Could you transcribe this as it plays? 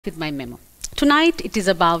With my memo. Tonight it is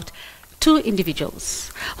about two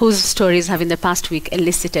individuals whose stories have in the past week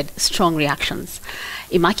elicited strong reactions.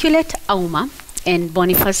 Immaculate Auma and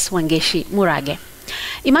Boniface Wangeshi Murage.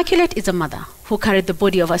 Immaculate is a mother who carried the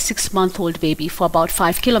body of a 6-month-old baby for about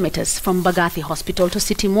 5 kilometers from Bagathi Hospital to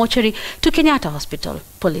City Mortuary to Kenyatta Hospital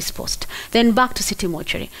Police Post, then back to City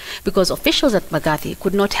Mortuary because officials at Bagathi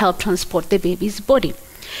could not help transport the baby's body.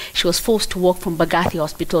 She was forced to walk from Bagathi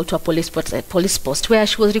Hospital to a police post where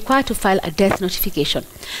she was required to file a death notification.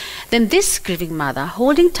 Then this grieving mother,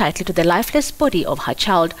 holding tightly to the lifeless body of her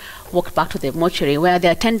child, walked back to the mortuary where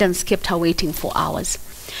the attendants kept her waiting for hours.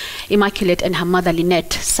 Immaculate and her mother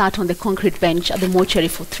Lynette sat on the concrete bench at the mortuary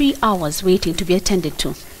for 3 hours waiting to be attended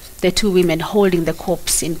to, the two women holding the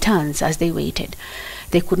corpse in turns as they waited.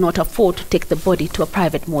 They could not afford to take the body to a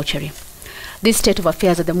private mortuary. This state of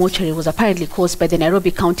affairs at the mortuary was apparently caused by the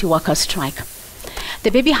Nairobi County workers' strike.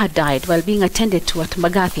 The baby had died while being attended to at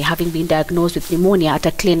Bagathi, having been diagnosed with pneumonia at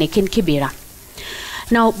a clinic in Kibera.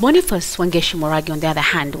 Now, Boniface Wangeshi Murage, on the other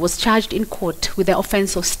hand, was charged in court with the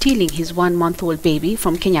offense of stealing his 1-month-old baby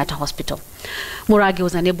from Kenyatta Hospital. Murage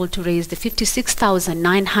was unable to raise the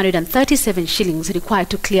 56,937 shillings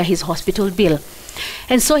required to clear his hospital bill,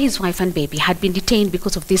 and so his wife and baby had been detained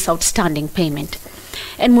because of this outstanding payment.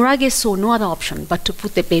 And Murage saw no other option but to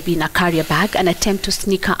put the baby in a carrier bag and attempt to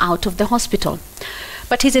sneak her out of the hospital.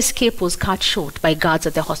 But his escape was cut short by guards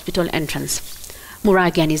at the hospital entrance.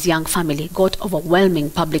 Murage and his young family got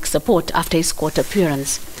overwhelming public support after his court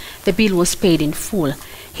appearance. The bill was paid in full.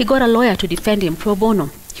 He got a lawyer to defend him pro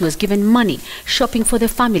bono. He was given money, shopping for the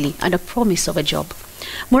family, and a promise of a job.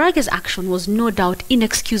 Murage's action was no doubt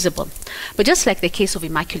inexcusable. But just like the case of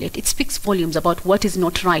Immaculate, it speaks volumes about what is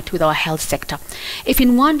not right with our health sector. If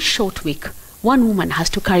in one short week, one woman has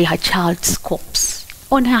to carry her child's corpse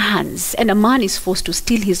on her hands, and a man is forced to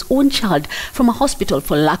steal his own child from a hospital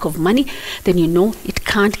for lack of money, then you know it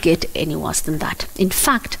can't get any worse than that. In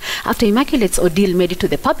fact, after Immaculate's ordeal made it to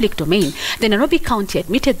the public domain, the Nairobi County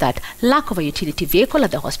admitted that lack of a utility vehicle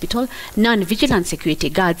at the hospital, non-vigilant security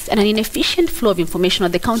guards, and an inefficient flow of information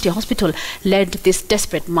at the county hospital led this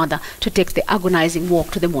desperate mother to take the agonizing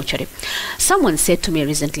walk to the mortuary. Someone said to me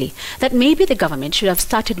recently that maybe the government should have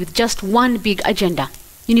started with just one big agenda: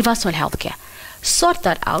 universal health care. Sort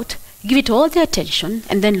that out, give it all the attention,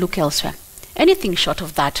 and then look elsewhere. Anything short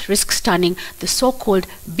of that risks turning the so-called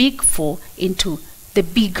Big Four into the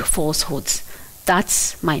big falsehoods.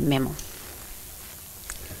 That's my memo.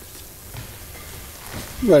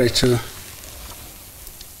 Very true.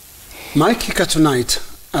 My kicker tonight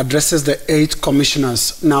addresses the 8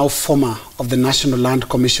 commissioners, now former, of the National Land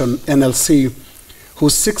Commission, NLC,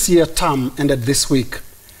 whose 6-year term ended this week.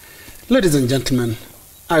 Ladies and gentlemen,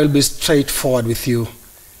 I will be straightforward with you.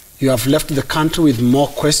 You have left the country with more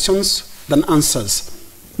questions than answers,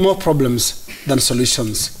 more problems than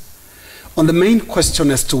solutions. On the main question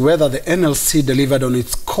as to whether the NLC delivered on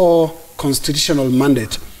its core constitutional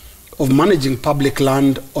mandate of managing public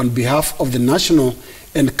land on behalf of the national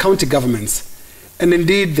and county governments, and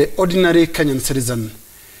indeed the ordinary Kenyan citizen,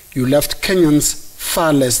 you left Kenyans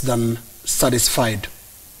far less than satisfied.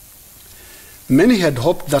 Many had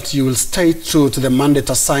hoped that you will stay true to the mandate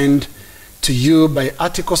assigned to you by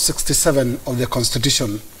Article 67 of the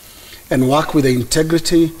Constitution and work with the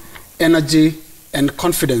integrity, energy, and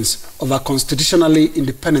confidence of a constitutionally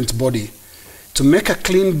independent body to make a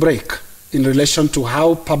clean break in relation to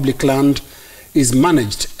how public land is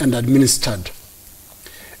managed and administered.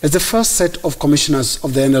 As the first set of commissioners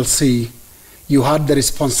of the NLC, you had the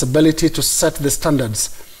responsibility to set the standards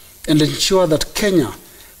and ensure that Kenya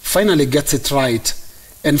finally gets it right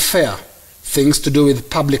and fair things to do with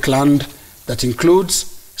public land that includes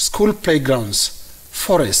school playgrounds,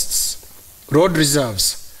 forests, road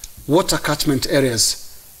reserves, water catchment areas,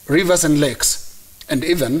 rivers and lakes, and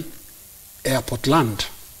even airport land.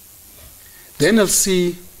 The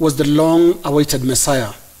NLC was the long-awaited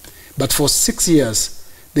messiah, but for 6 years,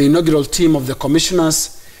 the inaugural team of the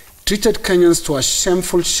commissioners treated Kenyans to a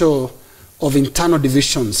shameful show of internal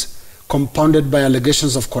divisions compounded by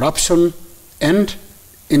allegations of corruption and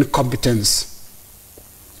incompetence.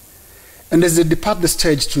 And as they depart the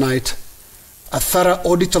stage tonight, a thorough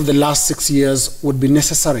audit of the last 6 years would be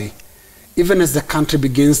necessary, even as the country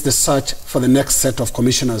begins the search for the next set of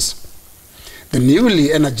commissioners. The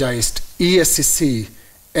newly energized ESCC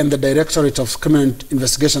and the Directorate of Criminal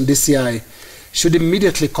Investigation, DCI, should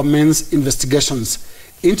immediately commence investigations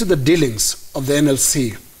into the dealings of the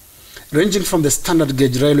NLC, ranging from the standard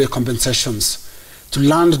gauge railway compensations to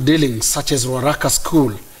land dealings such as Ruaraka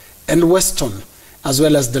School and Weston, as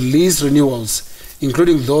well as the lease renewals,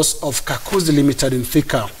 including those of Kakuzi Limited in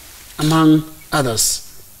Thika, among others.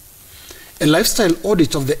 A lifestyle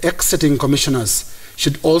audit of the ex-sitting commissioners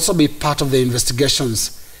should also be part of the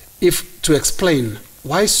investigations to explain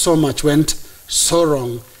why so much went so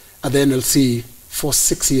wrong at the NLC for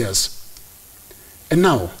 6 years. And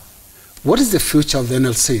now, what is the future of the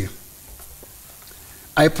NLC?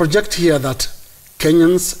 I project here that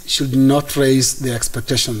Kenyans should not raise their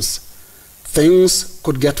expectations. Things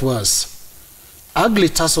could get worse. Ugly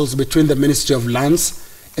tussles between the Ministry of Lands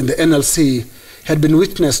and the NLC had been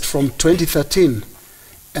witnessed from 2013,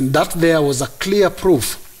 and that there was a clear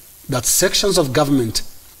proof that sections of government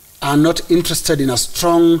are not interested in a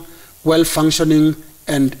strong, well-functioning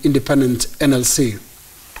and independent NLC.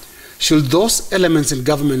 Should those elements in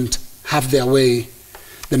government have their way,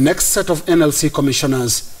 the next set of NLC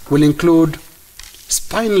commissioners will include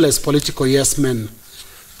spineless political yes-men,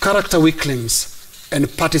 character weaklings,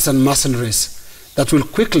 and partisan mercenaries that will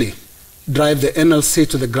quickly drive the NLC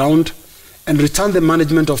to the ground and return the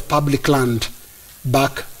management of public land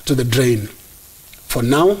back to the drain. For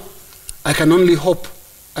now, I can only hope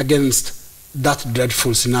against that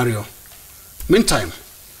dreadful scenario. Meantime,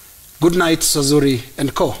 good night, Sazuri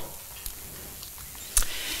and Co.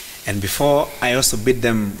 And before I also bid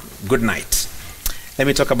them good night, let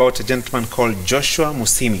me talk about a gentleman called Joshua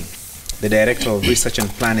Musimi, the Director of Research and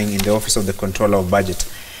Planning in the Office of the Controller of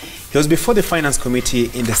Budget. He was before the Finance Committee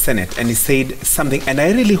in the Senate, and he said something, and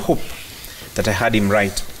I really hope that I heard him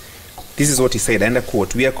right. This is what he said, and I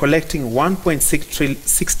quote, "We are collecting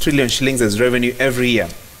 1.6 trillion shillings as revenue every year,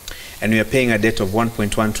 and we are paying a debt of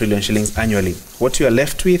 1.1 trillion shillings annually. What you are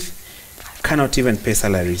left with cannot even pay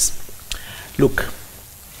salaries." Look,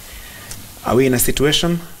 are we in a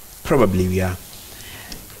situation? Probably we are.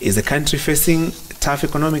 Is the country facing tough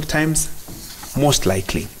economic times? Most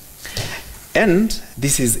likely. And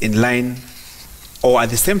this is in line, or at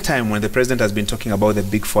the same time when the president has been talking about the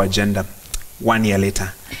Big Four agenda 1 year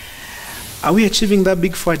later. Are we achieving that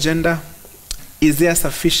Big Four agenda? Is there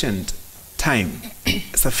sufficient time,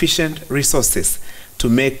 sufficient resources to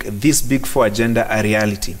make this Big Four agenda a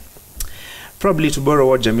reality? Probably, to borrow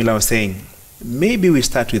what Jamila was saying, maybe we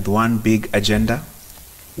start with one big agenda,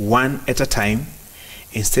 one at a time,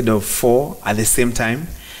 instead of 4 at the same time,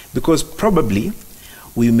 because probably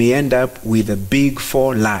we may end up with a Big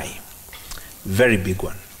Four lie, very big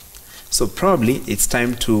one. So probably it's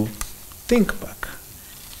time to think back,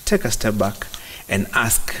 take a step back, and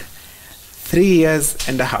ask 3 years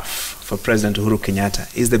and a half for President Uhuru Kenyatta,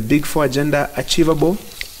 is the Big Four agenda achievable,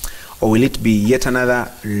 or will it be yet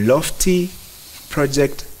another lofty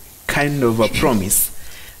project, kind of a promise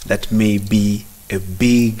that may be a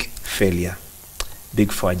big failure?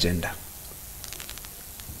 Big Four agenda.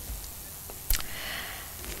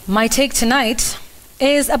 My take tonight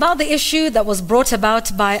is about the issue that was brought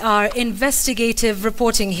about by our investigative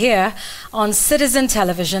reporting here on Citizen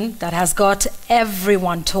Television that has got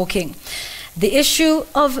everyone talking. The issue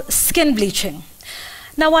of skin bleaching.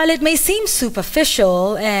 Now, while it may seem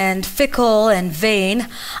superficial and fickle and vain,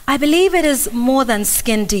 I believe it is more than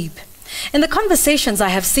skin deep. In the conversations I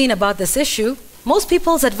have seen about this issue, most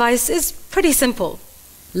people's advice is pretty simple.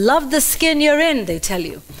 Love the skin you're in, they tell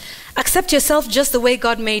you. Accept yourself just the way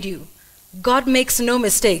God made you. God makes no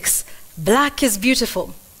mistakes. Black is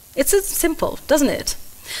beautiful. It's simple, doesn't it?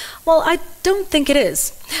 Well, I don't think it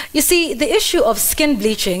is. You see, the issue of skin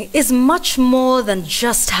bleaching is much more than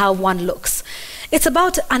just how one looks. It's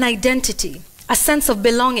about an identity, a sense of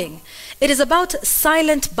belonging. It is about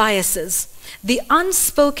silent biases, the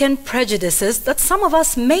unspoken prejudices that some of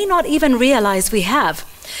us may not even realize we have.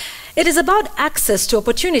 It is about access to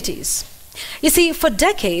opportunities. You see, for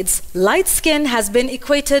decades, light skin has been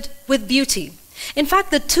equated with beauty. In fact,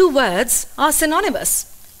 the two words are synonymous.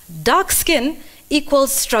 Dark skin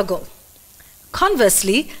equals struggle.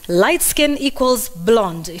 Conversely, light skin equals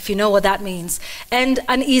blonde, if you know what that means, and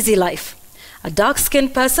an easy life. A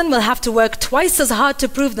dark-skinned person will have to work twice as hard to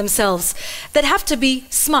prove themselves. They'd have to be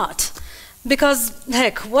smart, because,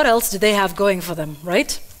 heck, what else do they have going for them,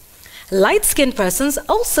 right? Light-skinned persons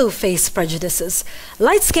also face prejudices.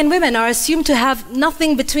 Light-skinned women are assumed to have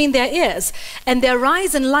nothing between their ears, and their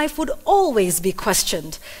rise in life would always be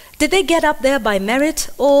questioned. Did they get up there by merit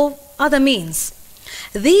or other means?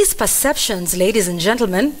 These perceptions, ladies and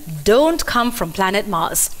gentlemen, don't come from planet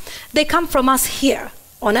Mars. They come from us here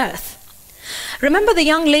on Earth. Remember the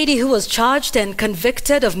young lady who was charged and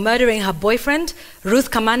convicted of murdering her boyfriend,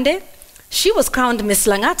 Ruth Kamande? She was crowned Miss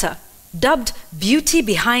Langata, dubbed Beauty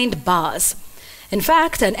Behind Bars. In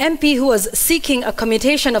fact, an MP who was seeking a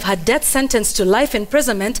commutation of her death sentence to life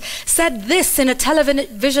imprisonment said this in a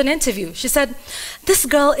television interview. She said, "This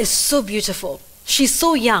girl is so beautiful. She's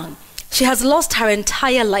so young. She has lost her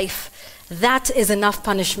entire life. That is enough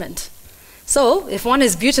punishment." So, if one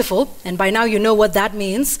is beautiful, and by now you know what that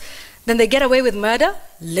means, then they get away with murder?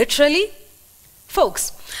 Literally?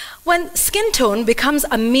 Folks, when skin tone becomes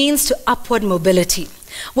a means to upward mobility,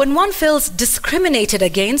 when one feels discriminated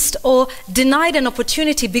against or denied an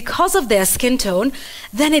opportunity because of their skin tone,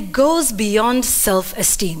 then it goes beyond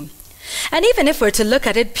self-esteem. And even if we're to look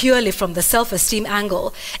at it purely from the self-esteem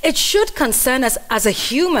angle, it should concern us as a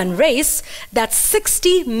human race that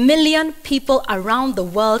 60 million people around the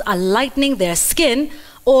world are lightening their skin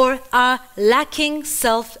or are lacking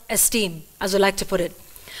self-esteem, as we like to put it.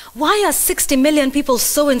 Why are 60 million people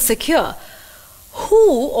so insecure?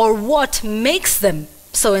 Who or what makes them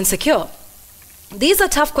so insecure? These are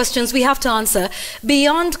tough questions we have to answer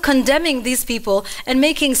beyond condemning these people and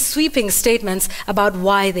making sweeping statements about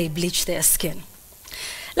why they bleach their skin.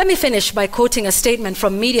 Let me finish by quoting a statement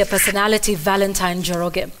from media personality Valentine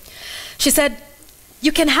Njoroge. She said,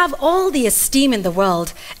 "You can have all the esteem in the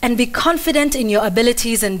world and be confident in your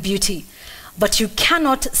abilities and beauty, but you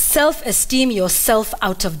cannot self-esteem yourself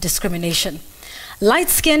out of discrimination.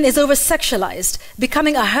 Light skin is over-sexualized,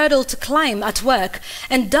 becoming a hurdle to climb at work,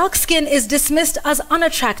 and dark skin is dismissed as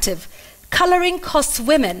unattractive. Coloring costs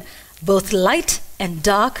women, both light and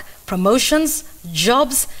dark, promotions,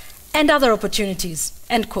 jobs, and other opportunities."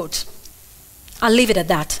 End quote. I'll leave it at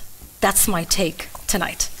that. That's my take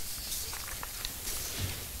tonight.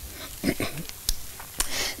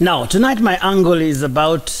 Now, tonight my angle is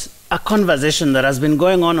about a conversation that has been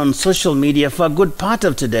going on social media for a good part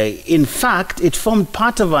of today. In fact, it formed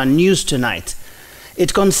part of our news tonight.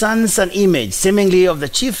 It concerns an image, seemingly of the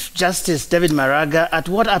Chief Justice David Maraga at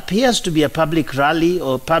what appears to be a public rally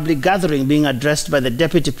or public gathering being addressed by the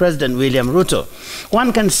Deputy President William Ruto.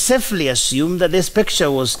 One can safely assume that this picture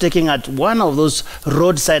was taken at one of those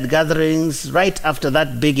roadside gatherings right after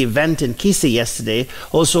that big event in Kisii yesterday,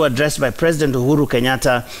 also addressed by President Uhuru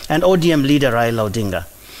Kenyatta and ODM leader Raila Odinga.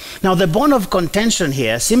 Now, the bone of contention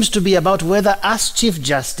here seems to be about whether, as Chief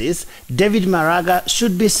Justice, David Maraga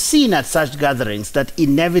should be seen at such gatherings that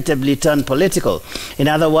inevitably turn political. In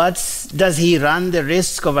other words, does he run the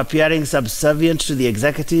risk of appearing subservient to the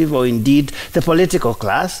executive or indeed the political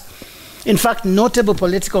class? In fact, notable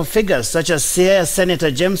political figures such as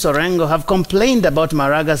Senator James Orengo have complained about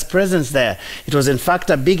Maraga's presence there. It was in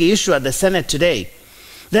fact a big issue at the Senate today.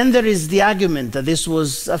 Then there is the argument that this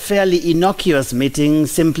was a fairly innocuous meeting,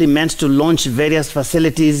 simply meant to launch various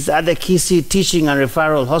facilities at the Kisii Teaching and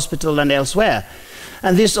Referral Hospital and elsewhere.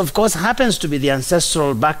 And this, of course, happens to be the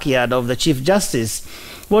ancestral backyard of the Chief Justice.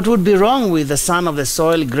 What would be wrong with the son of the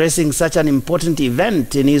soil gracing such an important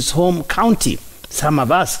event in his home county? Some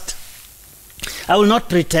have asked. I will not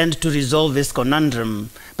pretend to resolve this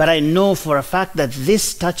conundrum, but I know for a fact that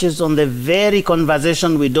this touches on the very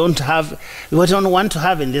conversation we don't want to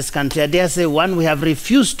have in this country. I dare say one we have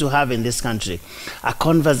refused to have in this country. A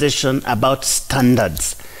conversation about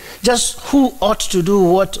standards. Just who ought to do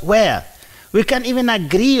what, where. We can even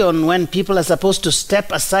agree on when people are supposed to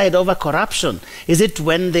step aside over corruption. Is it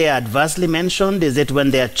when they are adversely mentioned? Is it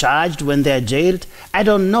when they are charged, when they are jailed? I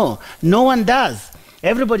don't know. No one does.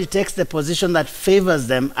 Everybody takes the position that favors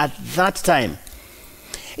them at that time.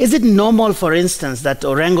 Is it normal, for instance, that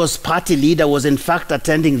Orengo's party leader was in fact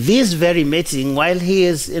attending this very meeting while he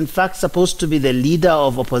is in fact supposed to be the leader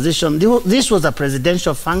of opposition? This was a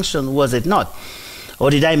presidential function, was it not? Or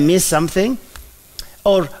did I miss something?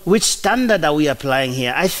 Or which standard are we applying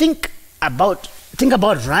here? Think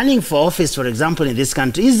about running for office, for example, in this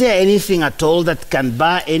country. Is there anything at all that can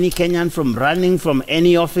bar any Kenyan from running from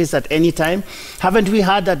any office at any time? Haven't we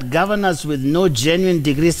heard that governors with no genuine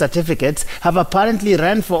degree certificates have apparently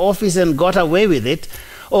ran for office and got away with it?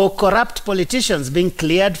 Or corrupt politicians being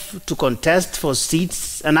cleared to contest for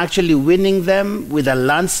seats and actually winning them with a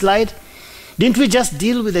landslide? Didn't we just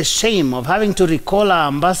deal with the shame of having to recall our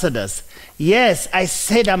ambassadors? Yes, I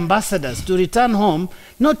said ambassadors, to return home,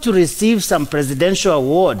 not to receive some presidential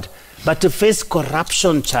award, but to face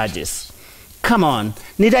corruption charges. Come on,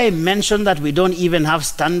 need I mention that we don't even have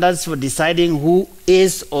standards for deciding who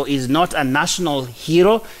is or is not a national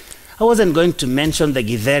hero? I wasn't going to mention the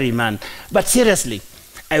Githeri man, but seriously,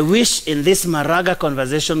 I wish in this Maraga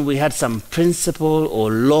conversation we had some principle or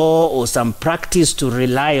law or some practice to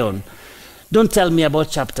rely on. Don't tell me about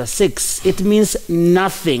chapter 6. It means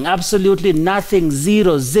nothing, absolutely nothing,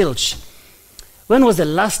 zero, zilch. When was the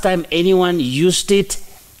last time anyone used it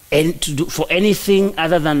for anything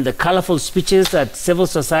other than the colorful speeches at civil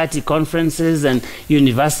society conferences and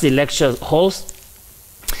university lecture halls?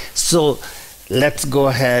 So let's go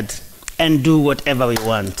ahead and do whatever we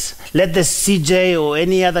want. Let the CJ or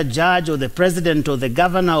any other judge or the president or the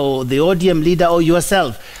governor or the ODM leader or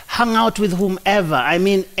yourself hang out with whomever. I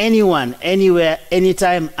mean anyone, anywhere,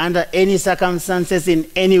 anytime, under any circumstances, in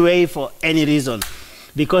any way, for any reason.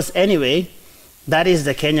 Because anyway, that is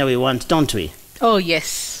the Kenya we want, don't we? Oh,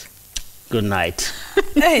 yes. Good night.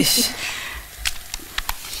 Eish.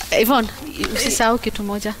 Yvonne, usisahau kitu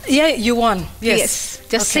moja. Yeah, you won. Yes.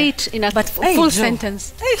 Just say it in a hey, full Joe.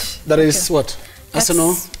 sentence. Eish. That is what?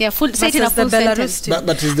 Arsenal? Yeah, say it in a Versus the full Belarus sentence. team.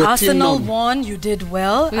 But is the Arsenal team known? won, you did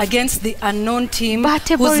well, against the unknown team Bate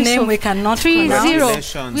whose Borisov, name we cannot 3-0. pronounce.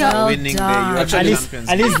 Congratulations We are for winning the done. UEFA Champions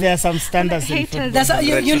At League. least there are some standards in Haters. football. That's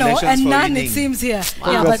you know, Congratulations and for none winning. it seems here.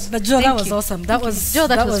 Wow. Yeah, but Joe, that Thank was you. awesome. That was Joe,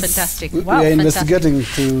 that was fantastic. We Wow, are fantastic. investigating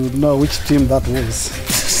to know which team that was.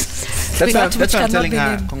 That's why I'm cannot telling be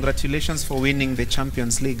her, named. congratulations for winning the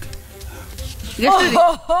Champions League.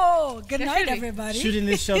 Oh, good night, Definitely. everybody. Shouldn't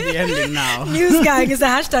it show the ending now? News gang is the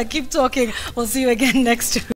hashtag. Keep talking. We'll see you again next week.